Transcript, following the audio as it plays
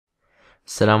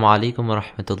Assalamu alaikum wa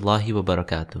rahmatullahi wa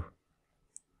barakatuh.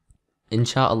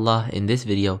 Insha Allah, in this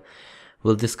video,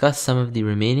 we'll discuss some of the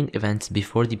remaining events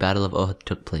before the Battle of Uhud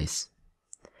took place.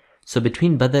 So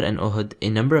between Badr and Uhud, a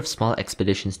number of small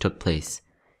expeditions took place.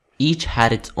 Each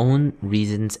had its own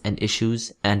reasons and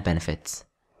issues and benefits.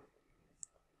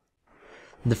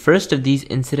 The first of these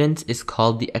incidents is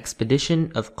called the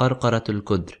Expedition of Qarqaratul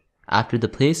Qudr, after the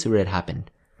place where it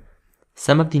happened.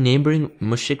 Some of the neighboring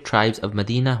Mushrik tribes of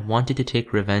Medina wanted to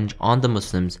take revenge on the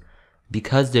Muslims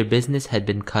because their business had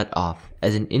been cut off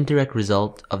as an indirect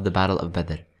result of the Battle of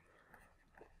Badr.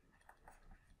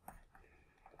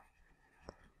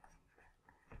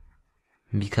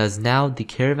 Because now the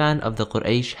caravan of the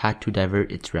Quraysh had to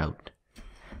divert its route.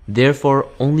 Therefore,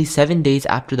 only 7 days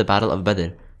after the Battle of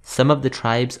Badr, some of the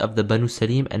tribes of the Banu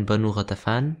Salim and Banu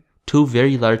Ghatafan, two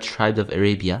very large tribes of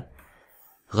Arabia,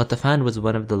 Ghatafan was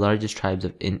one of the largest tribes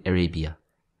in Arabia,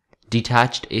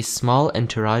 detached a small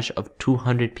entourage of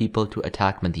 200 people to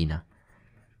attack Medina.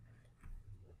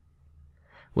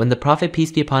 When the Prophet,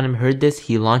 peace be upon him, heard this,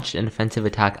 he launched an offensive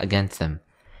attack against them.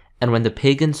 And when the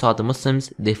pagans saw the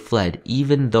Muslims, they fled,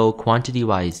 even though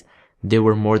quantity-wise they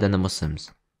were more than the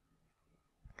Muslims.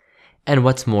 And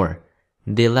what's more,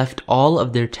 they left all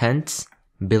of their tents,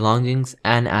 belongings,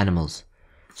 and animals.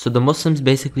 So the Muslims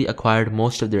basically acquired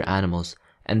most of their animals,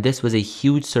 and this was a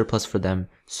huge surplus for them,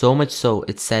 so much so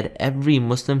it's said every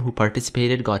Muslim who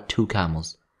participated got 2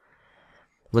 camels.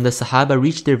 When the Sahaba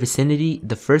reached their vicinity,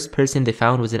 the first person they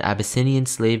found was an Abyssinian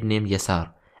slave named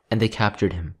Yasar, and they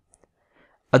captured him.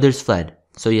 Others fled,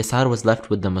 so Yasar was left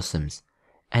with the Muslims,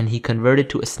 and he converted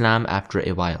to Islam after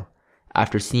a while,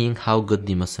 after seeing how good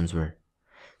the Muslims were.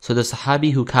 So the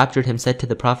Sahabi who captured him said to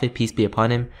the Prophet, peace be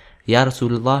upon him, Ya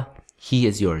Rasulullah, he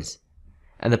is yours.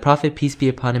 And the Prophet, peace be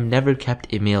upon him, never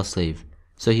kept a male slave,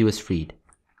 so he was freed.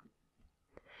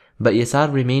 But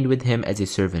Yasar remained with him as a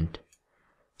servant,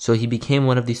 so he became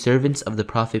one of the servants of the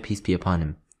Prophet, peace be upon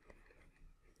him.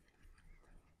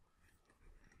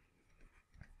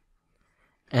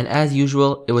 And as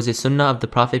usual, it was a sunnah of the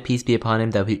Prophet, peace be upon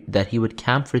him, that he would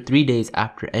camp for 3 days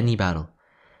after any battle.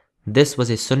 This was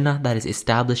a sunnah that is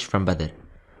established from Badr,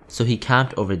 so he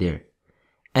camped over there.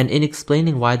 And in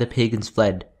explaining why the pagans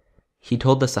fled, he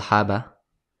told the Sahaba,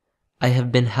 I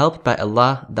have been helped by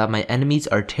Allah that my enemies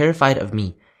are terrified of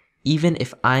me, even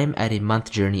if I am at a month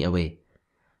journey away.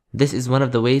 This is one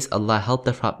of the ways Allah helped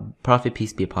the Prophet,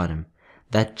 peace be upon him,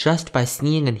 that just by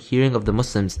seeing and hearing of the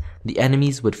Muslims, the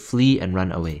enemies would flee and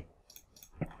run away.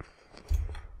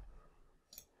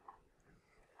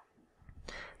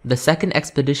 The second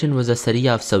expedition was the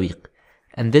Seerah of Sawiq,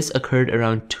 and this occurred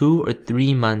around 2 or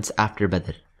 3 months after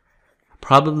Badr,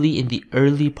 probably in the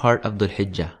early part of Dhul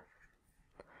Hijjah.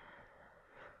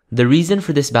 The reason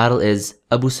for this battle is,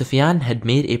 Abu Sufyan had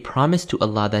made a promise to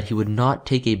Allah that he would not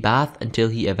take a bath until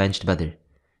he avenged Badr.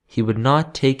 He would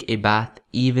not take a bath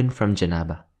even from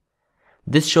Janaba.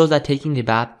 This shows that taking a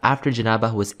bath after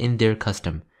Janaba was in their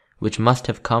custom, which must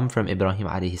have come from Ibrahim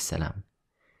alayhi salam.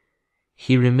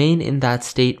 He remained in that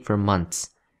state for months,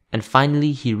 and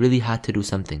finally he really had to do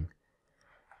something.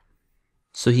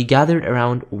 So he gathered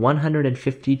around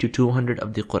 150 to 200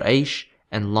 of the Quraysh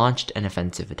and launched an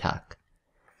offensive attack.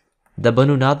 The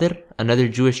Banu Nadir, another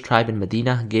Jewish tribe in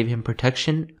Medina, gave him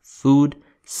protection, food,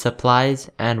 supplies,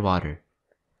 and water.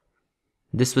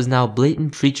 This was now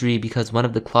blatant treachery because one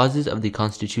of the clauses of the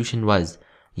constitution was,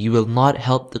 you will not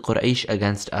help the Quraysh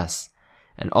against us,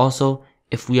 and also,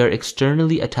 if we are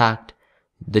externally attacked,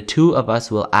 the 2 of us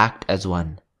will act as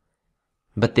one.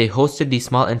 But they hosted the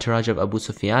small entourage of Abu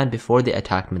Sufyan before they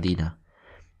attacked Medina.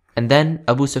 And then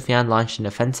Abu Sufyan launched an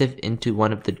offensive into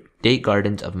one of the date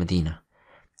gardens of Medina.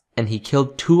 And he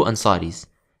killed 2 Ansaris,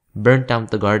 burnt down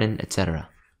the garden, etc.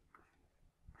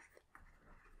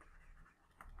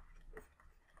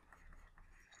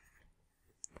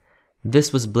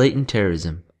 This was blatant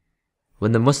terrorism.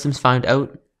 When the Muslims found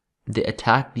out, they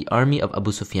attacked the army of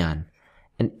Abu Sufyan.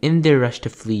 And in their rush to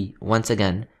flee, once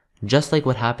again, just like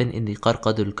what happened in the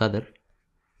Qarqadul Qadr,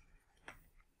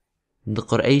 the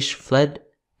Quraysh fled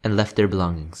and left their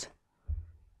belongings.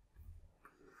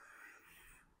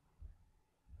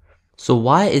 So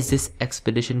why is this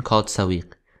expedition called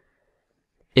Sawiq?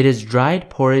 It is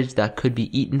dried porridge that could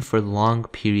be eaten for long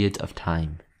periods of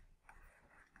time.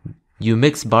 You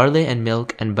mix barley and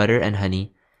milk and butter and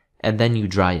honey, and then you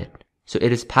dry it. So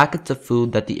it is packets of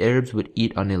food that the Arabs would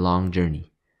eat on a long journey.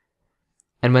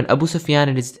 And when Abu Sufyan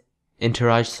and his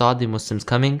entourage saw the Muslims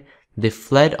coming, they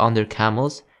fled on their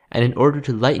camels, and in order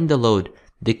to lighten the load,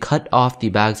 they cut off the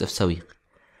bags of Sawiq.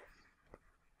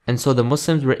 And so the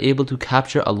Muslims were able to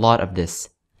capture a lot of this,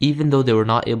 even though they were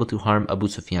not able to harm Abu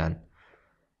Sufyan.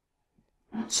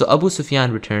 So Abu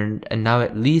Sufyan returned, and now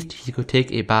at least he could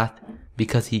take a bath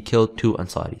because he killed 2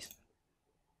 Ansaris.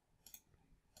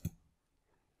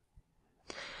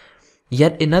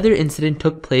 Yet another incident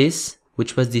took place,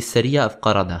 which was the Seerah of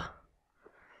Qarada.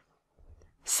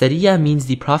 Seerah means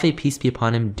the Prophet, peace be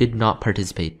upon him, did not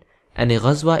participate, and a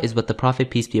Ghazwa is what the Prophet,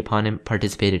 peace be upon him,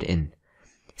 participated in.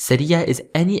 Seerah is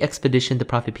any expedition the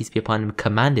Prophet, peace be upon him,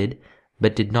 commanded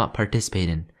but did not participate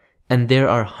in, and there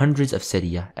are hundreds of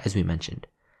Seerah, as we mentioned.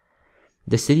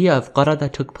 The Seerah of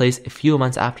Qarada took place a few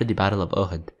months after the Battle of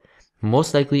Uhud,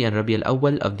 most likely in Rabi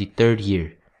al-Awwal of the 3rd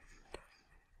year.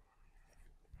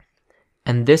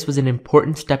 And this was an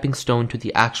important stepping stone to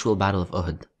the actual Battle of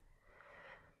Uhud.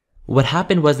 What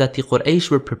happened was that the Quraysh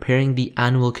were preparing the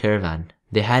annual caravan.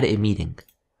 They had a meeting.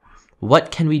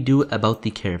 What can we do about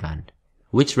the caravan?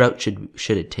 Which route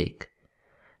should it take?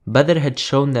 Badr had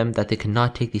shown them that they could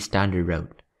not take the standard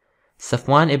route.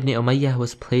 Safwan ibn Umayyah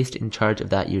was placed in charge of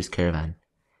that year's caravan.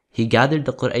 He gathered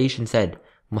the Quraysh and said,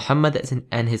 Muhammad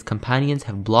and his companions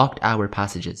have blocked our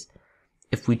passages.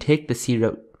 If we take the sea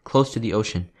route close to the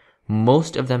ocean,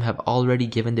 most of them have already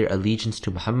given their allegiance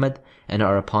to Muhammad and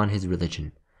are upon his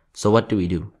religion. So what do we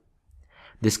do?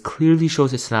 This clearly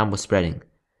shows Islam was spreading.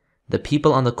 The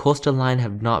people on the coastal line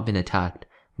have not been attacked,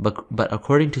 but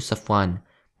according to Safwan,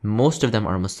 most of them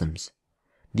are Muslims.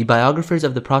 The biographers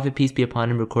of the Prophet, peace be upon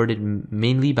him, recorded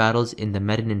mainly battles in the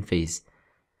Medinan phase.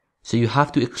 So you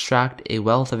have to extract a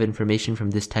wealth of information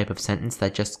from this type of sentence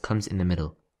that just comes in the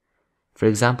middle. For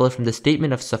example, from the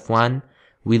statement of Safwan,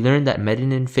 we learn that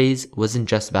Medinan phase wasn't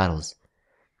just battles.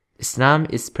 Islam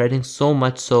is spreading so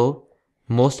much so,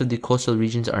 most of the coastal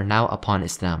regions are now upon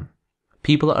Islam.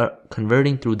 People are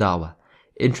converting through da'wah,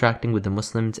 interacting with the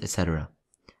Muslims, etc.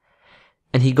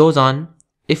 And he goes on,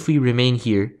 if we remain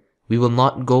here, we will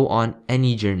not go on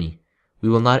any journey. We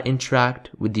will not interact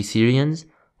with the Syrians.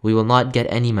 We will not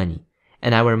get any money.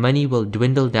 And our money will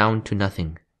dwindle down to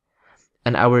nothing.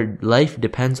 And our life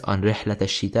depends on rihlat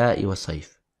al-shita'i wa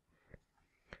sayf.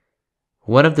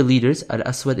 One of the leaders,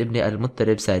 Al-Aswad ibn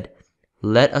al-Muttalib, said,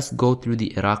 let us go through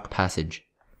the Iraq passage,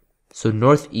 so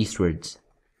northeastwards,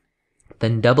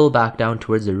 then double back down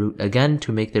towards the route again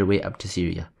to make their way up to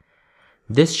Syria.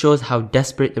 This shows how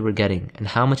desperate they were getting and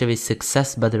how much of a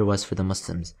success Badr was for the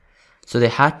Muslims. So they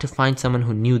had to find someone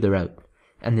who knew the route,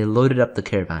 and they loaded up the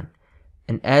caravan.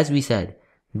 And as we said,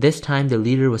 this time the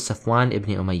leader was Safwan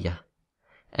ibn Umayyah.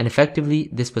 And effectively,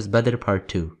 this was Badr part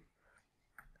 2.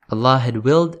 Allah had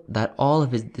willed that all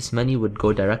of this money would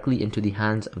go directly into the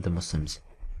hands of the Muslims.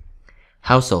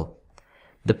 How so?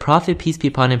 The Prophet, peace be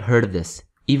upon him, heard of this,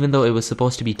 even though it was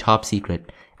supposed to be top secret,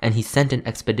 and he sent an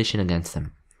expedition against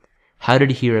them. How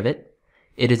did he hear of it?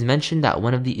 It is mentioned that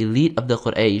one of the elite of the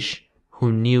Quraysh,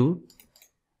 who knew,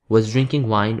 was drinking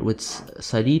wine with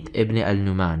Salit ibn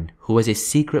al-Numan, who was a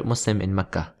secret Muslim in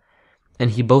Mecca.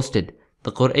 And he boasted,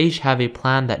 the Quraysh have a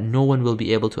plan that no one will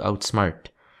be able to outsmart.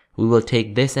 We will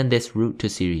take this and this route to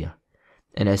Syria.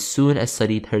 And as soon as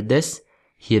Salit heard this,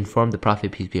 he informed the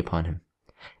Prophet, peace be upon him.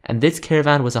 And this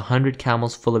caravan was 100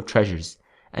 camels full of treasures,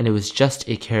 and it was just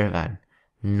a caravan,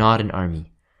 not an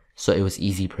army. So it was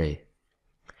easy prey.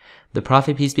 The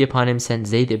Prophet, peace be upon him, sent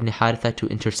Zayd ibn Haritha to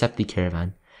intercept the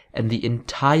caravan, and the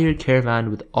entire caravan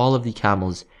with all of the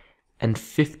camels, and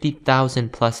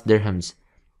 50,000 plus dirhams,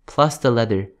 plus the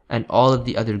leather and all of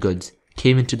the other goods,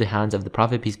 came into the hands of the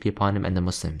Prophet, peace be upon him, and the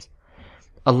Muslims.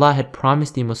 Allah had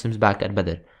promised the Muslims back at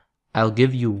Badr, I'll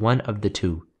give you one of the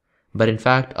two. But in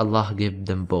fact, Allah gave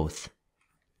them both.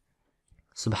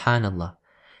 Subhanallah.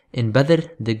 In Badr,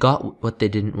 they got what they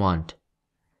didn't want.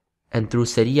 And through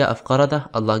Seerah of Qarada,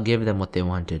 Allah gave them what they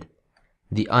wanted.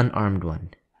 The unarmed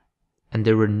one. And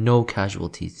there were no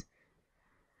casualties.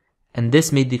 And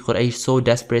this made the Quraysh so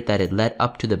desperate that it led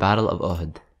up to the Battle of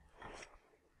Uhud.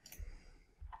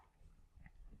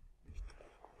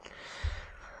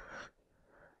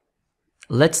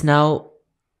 Let's now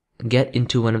get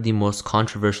into one of the most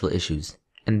controversial issues,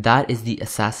 and that is the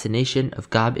assassination of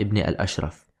Ka'b ibn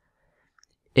al-Ashraf.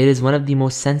 It is one of the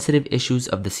most sensitive issues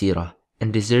of the Seerah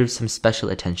and deserves some special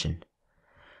attention.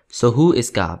 So who is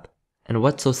Ka'b, and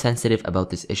what's so sensitive about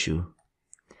this issue?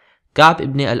 Ka'b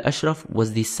ibn al-Ashraf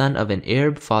was the son of an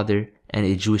Arab father and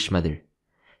a Jewish mother.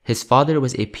 His father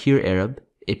was a pure Arab,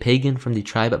 a pagan from the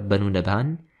tribe of Banu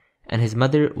Naban, and his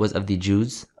mother was of the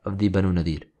Jews of the Banu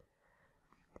Nadir.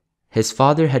 His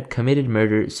father had committed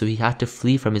murder, so he had to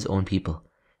flee from his own people,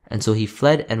 and so he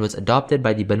fled and was adopted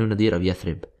by the Banu Nadir of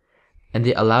Yathrib, and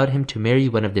they allowed him to marry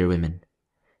one of their women.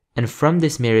 And from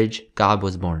this marriage, Ka'b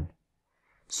was born.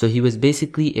 So he was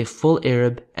basically a full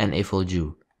Arab and a full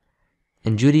Jew.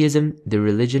 In Judaism, the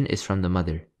religion is from the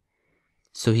mother.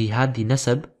 So he had the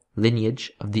nasab,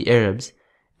 lineage of the Arabs,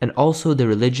 and also the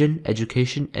religion,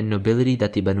 education, and nobility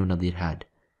that the Banu Nadir had.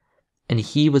 And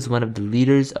he was one of the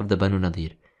leaders of the Banu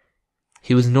Nadir.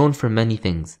 He was known for many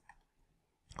things.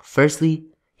 Firstly,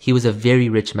 he was a very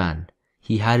rich man.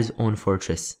 He had his own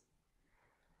fortress.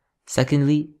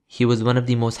 Secondly, he was one of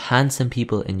the most handsome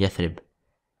people in Yathrib.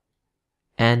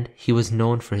 And he was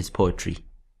known for his poetry.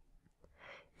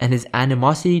 And his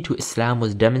animosity to Islam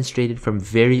was demonstrated from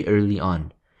very early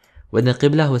on. When the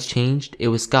Qibla was changed, it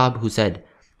was Ka'b who said,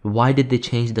 "Why did they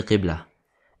change the Qibla?"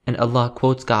 And Allah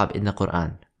quotes Ka'b in the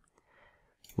Quran.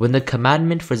 When the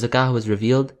commandment for zakah was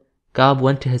revealed, Ka'b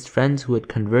went to his friends who had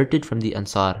converted from the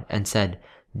Ansar and said,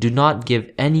 "Do not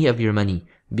give any of your money,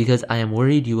 because I am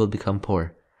worried you will become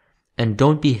poor. And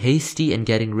don't be hasty in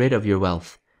getting rid of your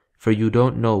wealth, for you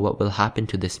don't know what will happen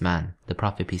to this man," the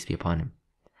Prophet, peace be upon him.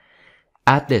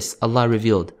 At this, Allah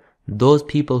revealed, those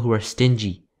people who are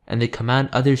stingy, and they command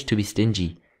others to be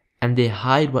stingy, and they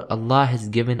hide what Allah has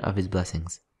given of His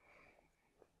blessings.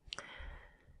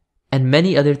 And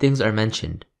many other things are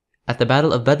mentioned. At the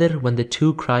Battle of Badr, when the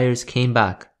two criers came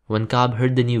back, when Ka'b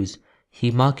heard the news,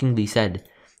 he mockingly said,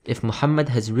 "If Muhammad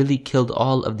has really killed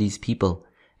all of these people,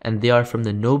 and they are from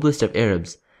the noblest of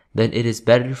Arabs, then it is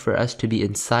better for us to be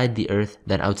inside the earth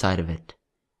than outside of it.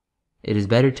 It is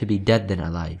better to be dead than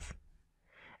alive."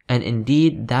 And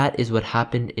indeed, that is what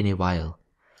happened in a while.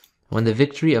 When the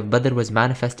victory of Badr was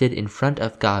manifested in front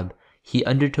of Ka'b, he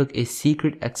undertook a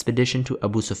secret expedition to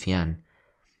Abu Sufyan.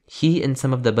 He and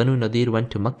some of the Banu Nadir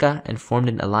went to Mecca and formed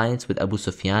an alliance with Abu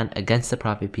Sufyan against the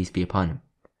Prophet, peace be upon him.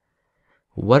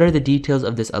 What are the details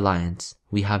of this alliance?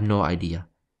 We have no idea.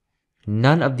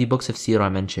 None of the books of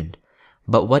Seerah mentioned,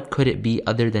 but what could it be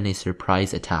other than a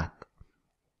surprise attack?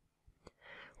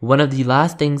 One of the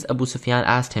last things Abu Sufyan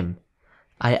asked him,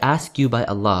 "I ask you by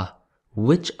Allah,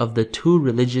 which of the two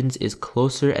religions is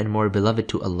closer and more beloved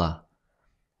to Allah?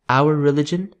 Our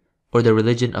religion or the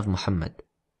religion of Muhammad?"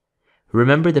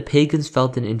 Remember, the pagans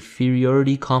felt an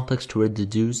inferiority complex toward the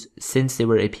Jews since they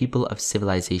were a people of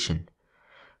civilization.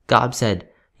 Ka'b said,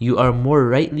 "You are more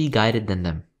rightly guided than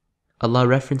them." Allah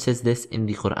references this in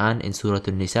the Quran in Surah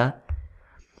An-Nisa.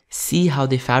 "See how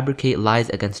they fabricate lies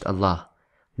against Allah.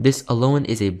 This alone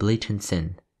is a blatant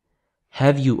sin.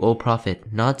 Have you, O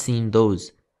Prophet, not seen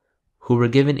those who were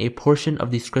given a portion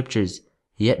of the scriptures,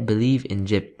 yet believe in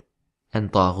Jibt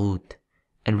and Taghut,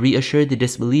 and reassure the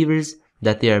disbelievers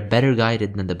that they are better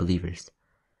guided than the believers?"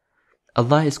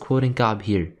 Allah is quoting Ka'b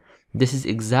here. This is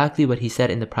exactly what he said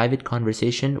in the private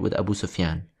conversation with Abu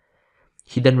Sufyan.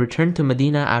 He then returned to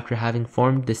Medina after having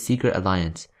formed this secret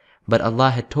alliance, but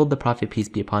Allah had told the Prophet, peace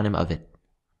be upon him, of it.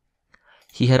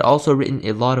 He had also written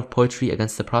a lot of poetry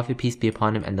against the Prophet, peace be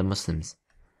upon him, and the Muslims.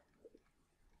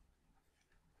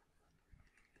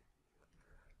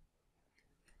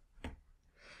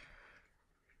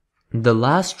 The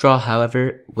last straw,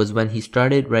 however, was when he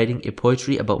started writing a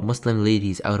poetry about Muslim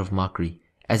ladies out of mockery,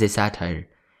 as a satire,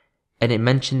 and it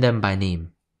mentioned them by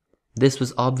name. This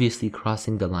was obviously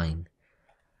crossing the line.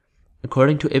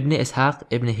 According to Ibn Ishaq,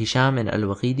 Ibn Hisham, and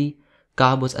Al-Waqidi,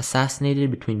 Ka'b was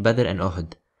assassinated between Badr and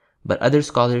Uhud, but other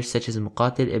scholars such as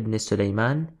Muqatil ibn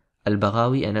Sulaiman,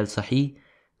 Al-Baghawi, and Al-Salihi,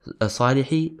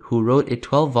 who wrote a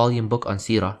 12-volume book on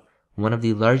Seerah, one of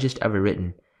the largest ever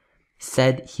written,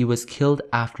 said he was killed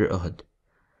after Uhud.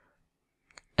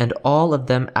 And all of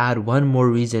them add one more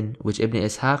reason which Ibn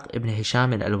Ishaq, Ibn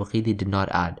Hisham, and Al-Waqidi did not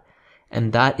add,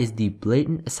 and that is the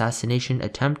blatant assassination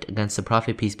attempt against the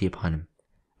Prophet, peace be upon him,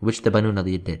 which the Banu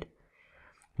Nadir did.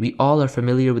 We all are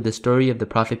familiar with the story of the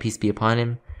Prophet, peace be upon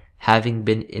him, having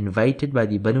been invited by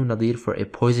the Banu Nadir for a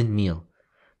poisoned meal,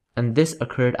 and this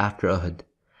occurred after Uhud.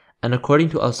 And according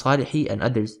to Al-Salihi and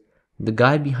others, the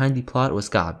guy behind the plot was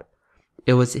Ka'b.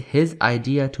 It was his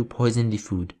idea to poison the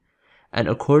food, and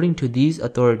according to these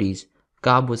authorities,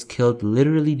 Ka'b was killed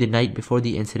literally the night before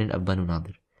the incident of Banu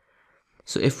Nadir.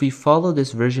 So if we follow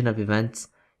this version of events,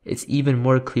 it's even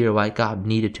more clear why Ka'b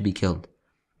needed to be killed,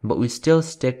 but we still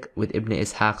stick with Ibn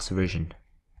Ishaq's version.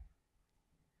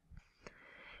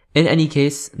 In any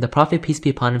case, the Prophet, peace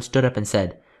be upon him, stood up and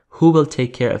said, "Who will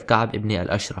take care of Ka'b ibn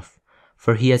al-Ashraf?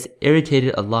 For he has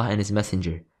irritated Allah and His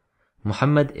Messenger."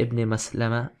 Muhammad ibn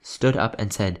Maslama stood up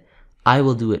and said, "I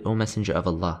will do it, O Messenger of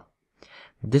Allah."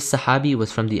 This Sahabi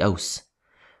was from the Aus.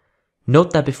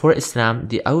 Note that before Islam,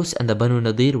 the Aus and the Banu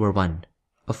Nadir were one.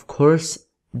 Of course,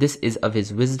 this is of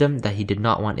his wisdom that he did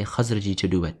not want a Khazraji to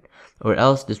do it, or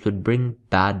else this would bring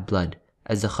bad blood,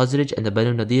 as the Khazraj and the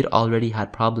Banu Nadir already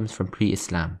had problems from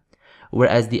pre-Islam,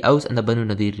 whereas the Aus and the Banu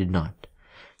Nadir did not.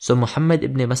 So Muhammad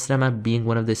ibn Maslama, being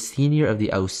one of the senior of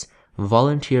the Aus,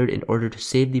 volunteered in order to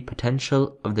save the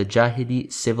potential of the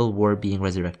Jahili civil war being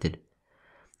resurrected.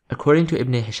 According to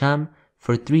Ibn Hisham,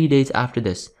 for 3 days after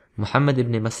this, Muhammad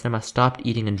ibn Maslama stopped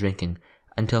eating and drinking,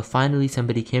 until finally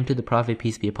somebody came to the Prophet,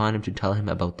 peace be upon him, to tell him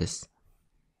about this.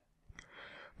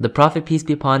 The Prophet, peace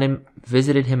be upon him,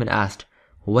 visited him and asked,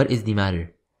 "What is the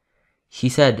matter?" He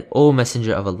said, "O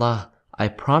Messenger of Allah, I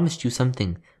promised you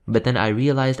something, but then I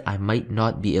realized I might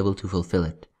not be able to fulfill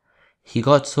it." He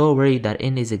got so worried that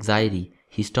in his anxiety,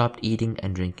 he stopped eating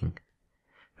and drinking.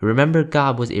 Remember,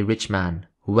 Ka'b was a rich man,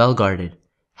 well guarded,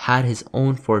 had his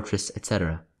own fortress,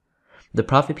 etc. The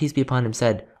Prophet, peace be upon him,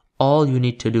 said, "All you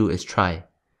need to do is try."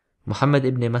 Muhammad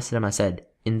ibn Maslama said,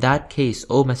 "In that case,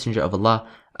 O Messenger of Allah,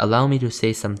 allow me to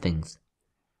say some things."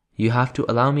 You have to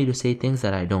allow me to say things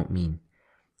that I don't mean.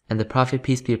 And the Prophet,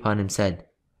 peace be upon him, said,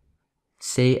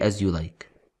 "Say as you like."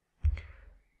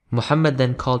 Muhammad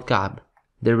then called Ka'b.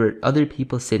 There were other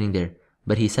people sitting there,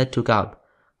 but he said to Ka'b,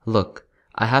 "Look,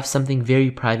 I have something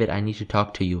very private I need to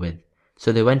talk to you with."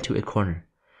 So they went to a corner.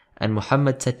 And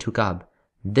Muhammad said to Ka'b,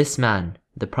 "This man,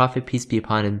 the Prophet, peace be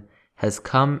upon him, has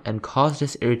come and caused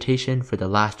us irritation for the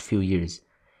last few years.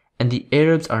 And the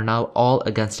Arabs are now all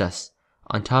against us.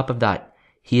 On top of that,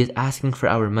 he is asking for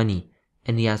our money,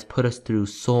 and he has put us through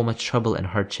so much trouble and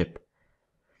hardship."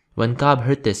 When Ka'b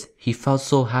heard this, he felt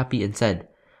so happy and said,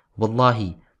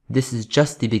 "Wallahi, this is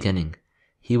just the beginning.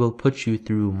 He will put you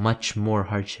through much more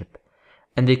hardship."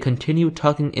 And they continued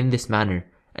talking in this manner,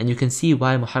 and you can see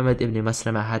why Muhammad ibn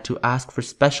Maslama had to ask for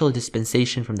special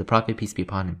dispensation from the Prophet, peace be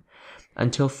upon him,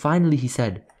 until finally he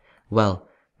said, "Well,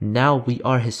 now we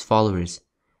are his followers,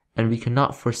 and we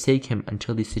cannot forsake him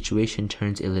until the situation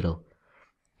turns a little.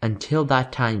 Until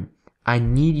that time, I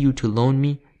need you to loan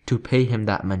me to pay him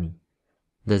that money,"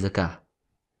 the zakah.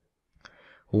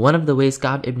 One of the ways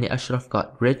Ka'b ibn Ashraf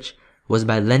got rich was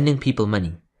by lending people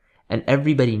money, and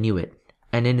everybody knew it,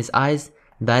 and in his eyes,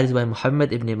 that is why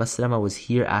Muhammad ibn Maslama was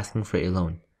here asking for a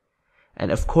loan.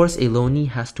 And of course a loanee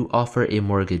has to offer a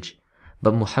mortgage,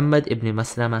 but Muhammad ibn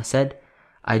Maslama said,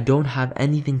 "I don't have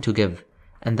anything to give,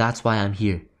 and that's why I'm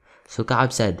here." So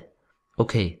Ka'b said,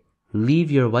 "Okay, leave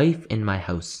your wife in my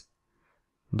house."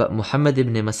 But Muhammad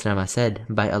ibn Maslama said,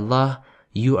 "By Allah,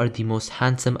 you are the most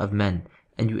handsome of men,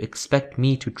 and you expect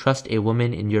me to trust a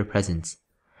woman in your presence."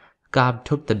 Ka'b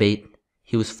took the bait.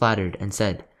 He was flattered and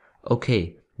said,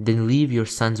 "Okay, then leave your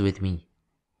sons with me."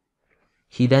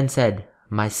 He then said,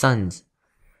 "My sons,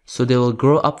 so they will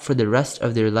grow up for the rest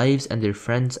of their lives and their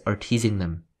friends are teasing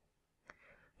them.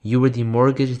 You were the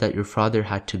mortgage that your father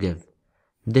had to give.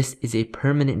 This is a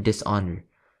permanent dishonor.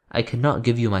 I cannot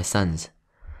give you my sons."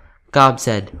 Ka'b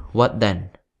said, "What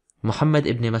then?" Muhammad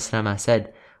ibn Maslama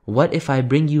said, "What if I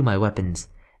bring you my weapons?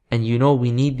 And you know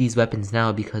we need these weapons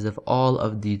now because of all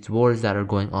of these wars that are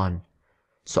going on.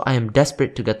 So I am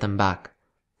desperate to get them back.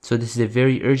 So this is a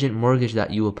very urgent mortgage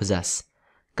that you will possess."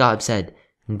 Ka'b said,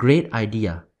 "Great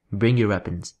idea. Bring your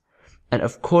weapons." And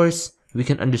of course, we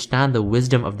can understand the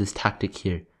wisdom of this tactic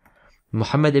here.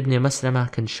 Muhammad ibn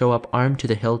Maslama can show up armed to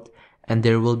the hilt and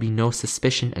there will be no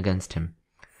suspicion against him.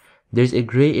 There's a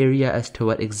gray area as to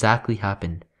what exactly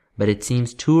happened, but it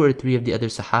seems 2 or 3 of the other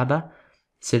Sahaba,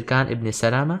 Sirkan ibn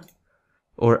Salama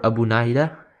or Abu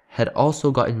Naila, had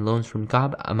also gotten loans from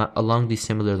Ka'b along these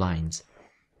similar lines.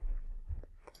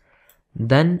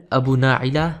 Then Abu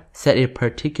Naila set a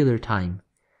particular time.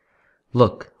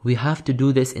 "Look, we have to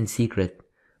do this in secret.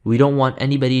 We don't want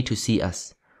anybody to see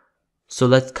us. So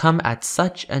let's come at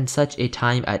such and such a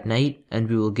time at night and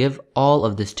we will give all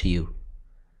of this to you."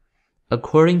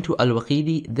 According to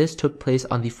Al-Waqidi, this took place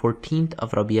on the 14th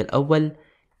of Rabi al-Awwal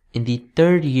in the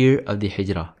 3rd year of the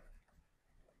Hijrah.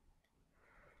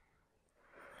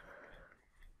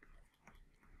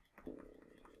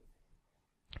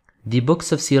 The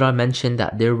books of Seerah mention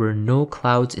that there were no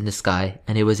clouds in the sky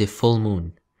and it was a full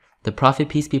moon. The Prophet,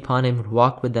 peace be upon him,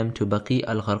 walked with them to Baqi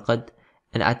al-Gharqad,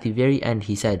 and at the very end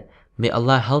he said, "May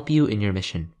Allah help you in your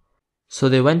mission." So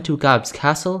they went to Ka'b's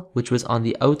castle, which was on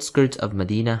the outskirts of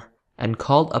Medina, and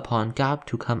called upon Ka'b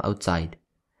to come outside.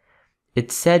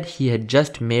 It said he had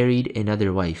just married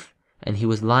another wife, and he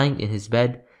was lying in his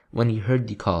bed when he heard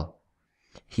the call.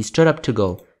 He stood up to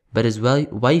go, but his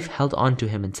wife held on to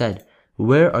him and said,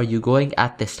 "Where are you going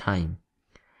at this time?"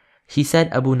 He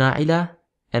said, "Abu Naila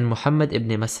and Muhammad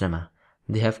ibn Maslama,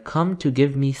 they have come to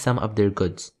give me some of their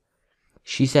goods."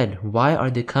 She said, "Why are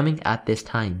they coming at this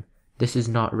time? This is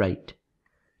not right.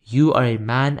 You are a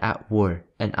man at war,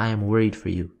 and I am worried for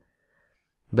you."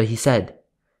 But he said,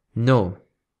 "No,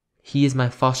 he is my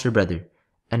foster brother,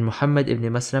 and Muhammad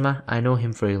ibn Maslama, I know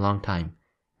him for a long time.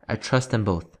 I trust them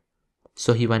both."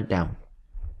 So he went down.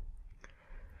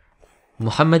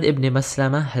 Muhammad ibn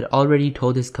Maslama had already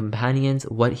told his companions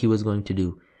what he was going to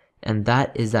do, and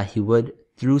that is that he would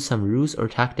through some ruse or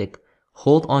tactic,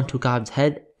 hold on to Ka'b's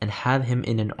head and have him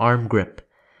in an arm grip,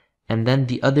 and then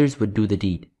the others would do the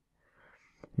deed.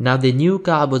 Now they knew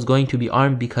Ka'b was going to be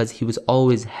armed because he was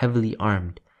always heavily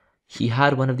armed. He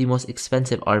had one of the most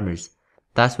expensive armors.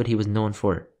 That's what he was known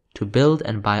for, to build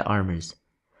and buy armors.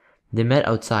 They met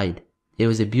outside. It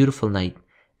was a beautiful night,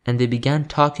 and they began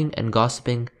talking and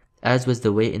gossiping, as was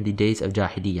the way in the days of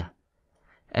Jahiliyyah.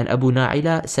 And Abu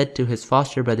Na'ila said to his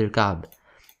foster brother Ka'b,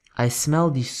 "I smell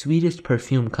the sweetest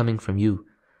perfume coming from you."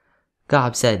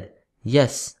 Ka'b said,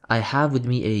 "Yes, I have with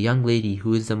me a young lady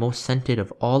who is the most scented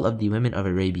of all of the women of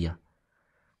Arabia."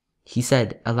 He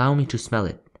said, "Allow me to smell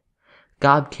it."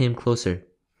 Ka'b came closer,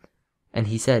 and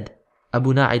he said,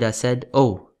 Abu Na'ila said,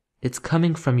 "Oh, it's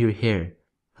coming from your hair.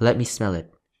 Let me smell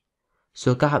it."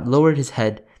 So Ka'b lowered his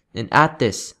head, and at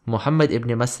this, Muhammad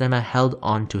ibn Maslama held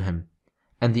on to him,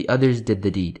 and the others did the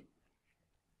deed.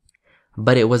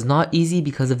 But it was not easy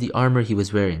because of the armor he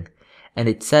was wearing, and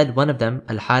it said one of them,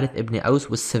 Al-Harith ibn Aus,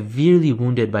 was severely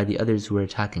wounded by the others who were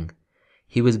attacking.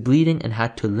 He was bleeding and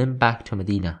had to limp back to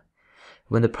Medina.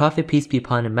 When the Prophet, peace be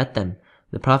upon him, met them,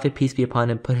 the Prophet, peace be upon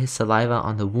him, put his saliva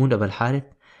on the wound of Al-Harith,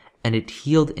 and it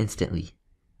healed instantly.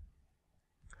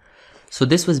 So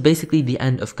this was basically the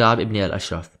end of Ka'b ibn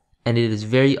al-Ashraf, and it is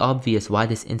very obvious why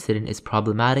this incident is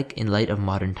problematic in light of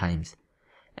modern times.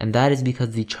 And that is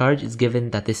because the charge is given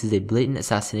that this is a blatant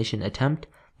assassination attempt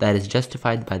that is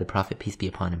justified by the Prophet, peace be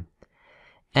upon him.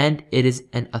 And it is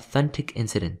an authentic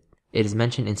incident. It is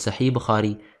mentioned in Sahih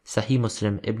Bukhari, Sahih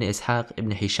Muslim, Ibn Ishaq,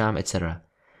 Ibn Hisham, etc.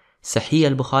 Sahih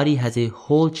al-Bukhari has a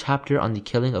whole chapter on the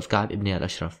killing of Ka'b ibn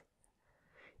al-Ashraf.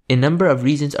 A number of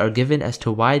reasons are given as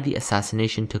to why the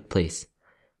assassination took place.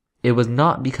 It was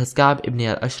not because Ka'b ibn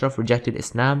al-Ashraf rejected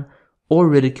Islam or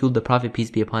ridiculed the Prophet,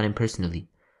 peace be upon him, personally,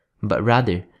 but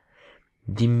rather,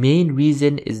 the main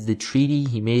reason is the treaty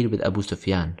he made with Abu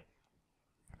Sufyan.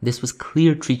 This was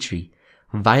clear treachery,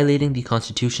 violating the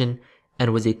constitution,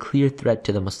 and was a clear threat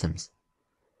to the Muslims.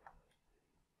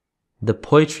 The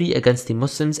poetry against the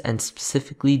Muslims, and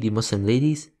specifically the Muslim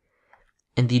ladies,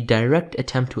 and the direct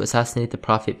attempt to assassinate the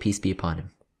Prophet, peace be upon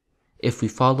him, if we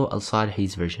follow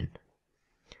al-Salihi's version.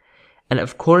 And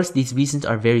of course, these reasons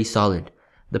are very solid.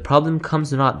 The problem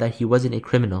comes not that he wasn't a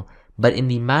criminal, but in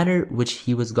the manner which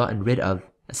he was gotten rid of,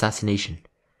 assassination.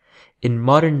 In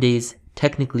modern days,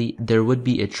 technically, there would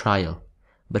be a trial.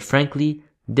 But frankly,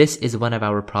 this is one of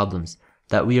our problems,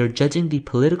 that we are judging the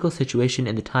political situation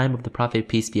in the time of the Prophet,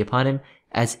 peace be upon him,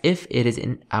 as if it is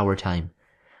in our time.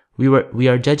 We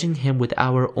are judging him with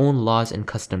our own laws and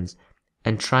customs,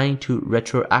 and trying to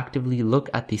retroactively look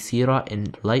at the Seerah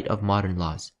in light of modern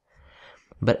laws.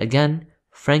 But again,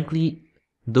 frankly,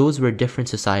 those were different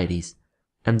societies,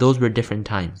 and those were different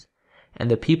times. And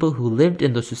the people who lived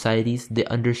in those societies, they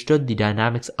understood the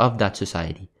dynamics of that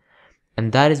society.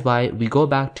 And that is why we go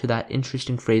back to that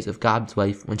interesting phrase of Ka'b's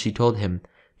wife when she told him,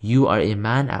 "You are a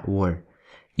man at war."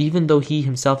 Even though he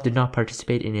himself did not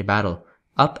participate in a battle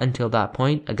up until that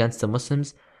point against the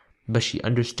Muslims, but she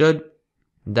understood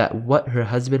that what her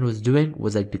husband was doing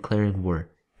was like declaring war.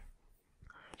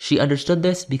 She understood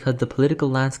this because the political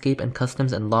landscape and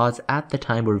customs and laws at the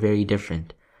time were very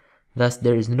different. Thus,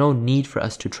 there is no need for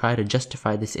us to try to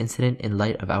justify this incident in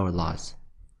light of our laws.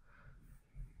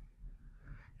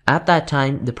 At that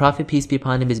time, the Prophet, peace be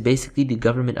upon him, is basically the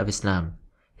government of Islam.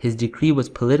 His decree was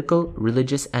political,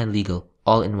 religious, and legal,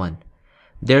 all in one.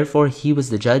 Therefore, he was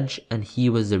the judge and he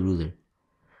was the ruler.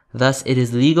 Thus, it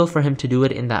is legal for him to do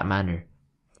it in that manner.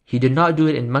 He did not do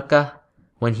it in Mecca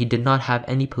when he did not have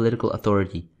any political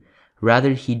authority.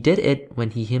 Rather, he did it when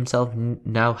he himself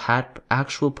now had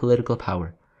actual political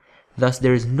power. Thus,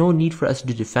 there is no need for us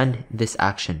to defend this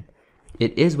action.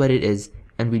 It is what it is,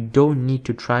 and we don't need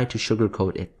to try to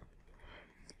sugarcoat it.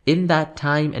 In that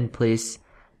time and place,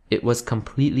 it was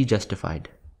completely justified.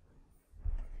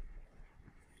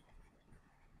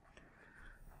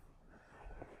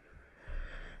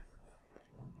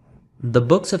 The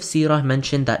books of Seerah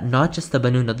mention that not just the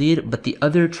Banu Nadir, but the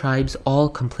other tribes all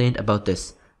complained about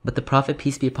this, but the Prophet,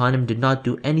 peace be upon him, did not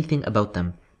do anything about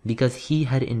them, because he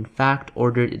had in fact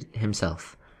ordered it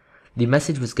himself. The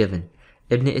message was given.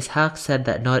 Ibn Ishaq said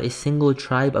that not a single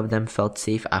tribe of them felt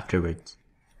safe afterwards.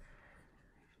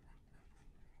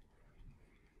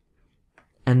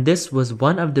 And this was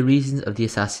one of the reasons of the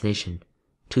assassination,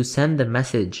 to send the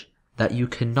message that you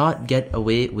cannot get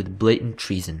away with blatant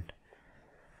treason.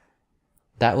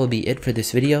 That will be it for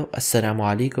this video. Assalamu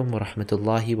alaikum wa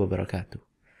rahmatullahi wa barakatuh.